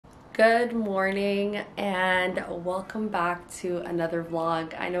Good morning and welcome back to another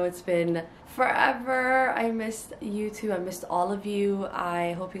vlog. I know it's been forever. I missed you too. I missed all of you.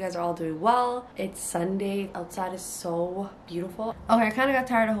 I hope you guys are all doing well. It's Sunday. Outside is so beautiful. Okay, I kind of got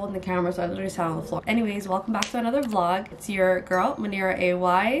tired of holding the camera, so I literally sat on the floor. Anyways, welcome back to another vlog. It's your girl,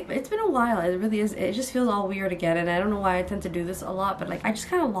 muniray.pr. It's been a while. It really is. It just feels all weird again, and I don't know why I tend to do this a lot, but like I just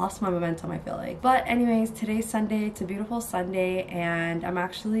kind of lost my momentum, I feel like. But anyways, today's Sunday. It's a beautiful Sunday, and I'm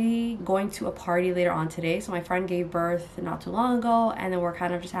actually going to a party later on today. So my friend gave birth not too long ago, and then we're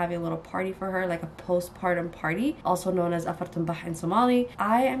kind of just having a little party for her, like a postpartum party, also known as Afartumbah in Somali.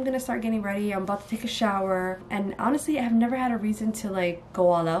 I am gonna start getting ready. I'm about to take a shower, and honestly I have never had a reason to like go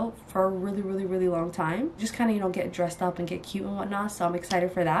all out for a really long time. Just kind of, you know, get dressed up and get cute and whatnot, so I'm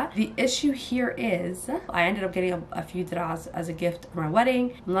excited for that. The issue here is I ended up getting a few draws as a gift for my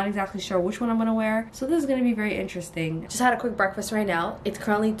wedding. I'm not exactly sure which one I'm gonna wear, so this is gonna be very interesting. Just had a quick breakfast right now. It's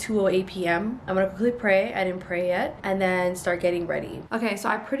currently 2:08 p.m. I'm gonna quickly pray. I didn't pray yet, and then start getting ready. Okay, so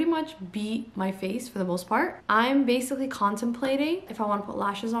I pretty much beat my face for the most part. I'm basically contemplating if I want to put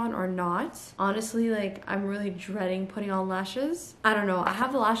lashes on or not. Honestly, like I'm really dreading putting on lashes. I don't know. I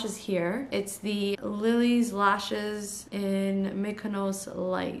have the lashes here. It's the Lily's lashes in Mykonos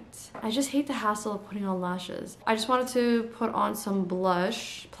Light. I just hate the hassle of putting on lashes. I just wanted to put on some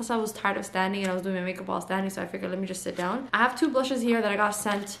blush. Plus I was tired of standing and I was doing my makeup while standing, so I figured let me just sit down. I have two blushes here that I got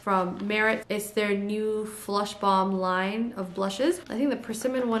sent from Merit. It's their new Flush Bomb line of blushes. I think the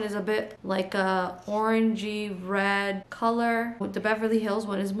persimmon one is a bit like a orangey red color. The Beverly Hills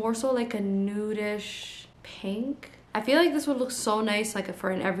one is more so like a nudish pink. I feel like this would look so nice like for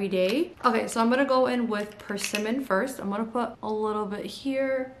an everyday. Okay, so I'm gonna go in with persimmon first. I'm gonna put a little bit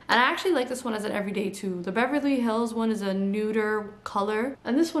here. And I actually like this one as an everyday too. The Beverly Hills one is a nuder color.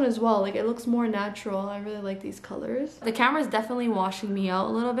 And this one as well, like it looks more natural. I really like these colors. The camera is definitely washing me out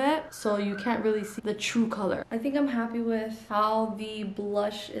a little bit, so you can't really see the true color. I think I'm happy with how the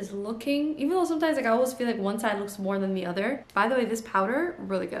blush is looking. Even though sometimes like I always feel like one side looks more than the other. By the way, this powder,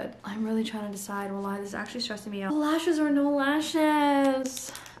 really good. I'm really trying to decide, well, this is actually stressing me out. Lashes or no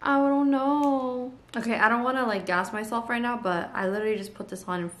lashes? I don't know. Okay, I don't want to like gas myself right now, but I literally just put this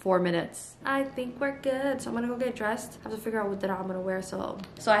on in 4 minutes. I think we're good, so I'm gonna go get dressed. I have to figure out what dira I'm gonna wear. So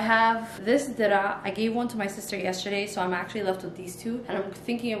I have this dira. I gave one to my sister yesterday, so I'm actually left with these two, and I'm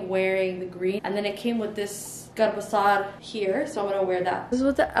thinking of wearing the green. And then it came with this garbasar here, so I'm gonna wear that. This is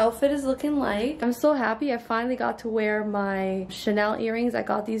what the outfit is looking like. I'm so happy I finally got to wear my Chanel earrings. I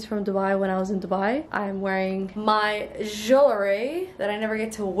got these from Dubai when I was in Dubai. I'm wearing my jewelry that I never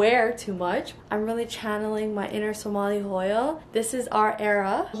get to wear too much. I'm really channeling my inner Somali Hoya. This is our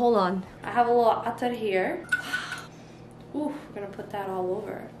era. Hold on, I have a little attar here. Ooh, we're gonna put that all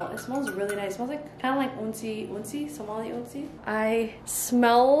over. Oh, it smells really nice. It smells like kind of like unsi, Somali unsi. I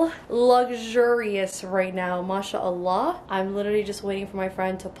smell luxurious right now, mashallah. I'm literally just waiting for my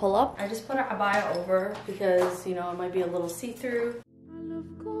friend to pull up. I just put an abaya over because, you know, it might be a little see-through.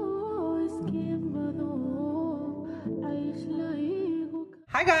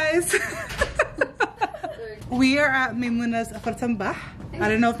 Hi guys! We are at Maymuna's Afartumbah. I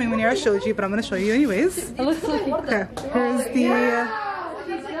don't know if Maymunira showed you, but I'm going to show you anyways. It looks like okay. Here's the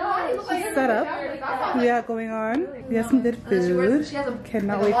setup we got going on. We have some good food.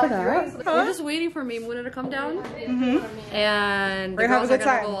 Cannot wait for that. We're just waiting for Maymuna to come down. And the we're girls having a are good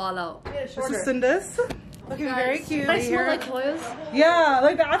gonna time. go all out. This is Sundus. Looking very cute. I smell like Hoyas. Yeah,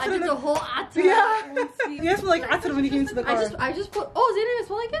 like the I atar. did the whole atar. Yeah. You guys smell like atar when you came into the car. I just put. Oh, Zayna, you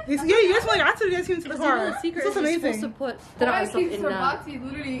smell like it? Yeah, you guys smell like atar when you guys came into the car. The secret this is is you're amazing. supposed to put the stuff in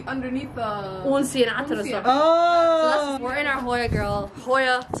literally underneath the unsi and atar stuff. Oh. So that's, we're in our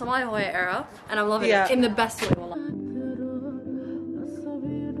Hoya Somali Hoya era, and I'm loving it in the best way. Wallah.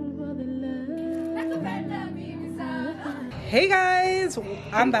 Hey guys,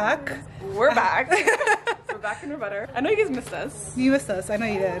 I'm back. We're back. We're back and we're better. I know you guys missed us. You missed us, I know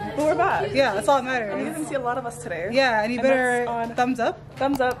you did. But we're back. Yeah, that's all that matters. And you didn't see a lot of us today. Yeah, and you better thumbs up.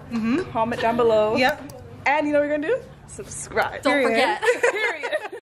 Thumbs up. Comment down below. Yep. And you know what we're gonna do? Subscribe. Don't forget. Period.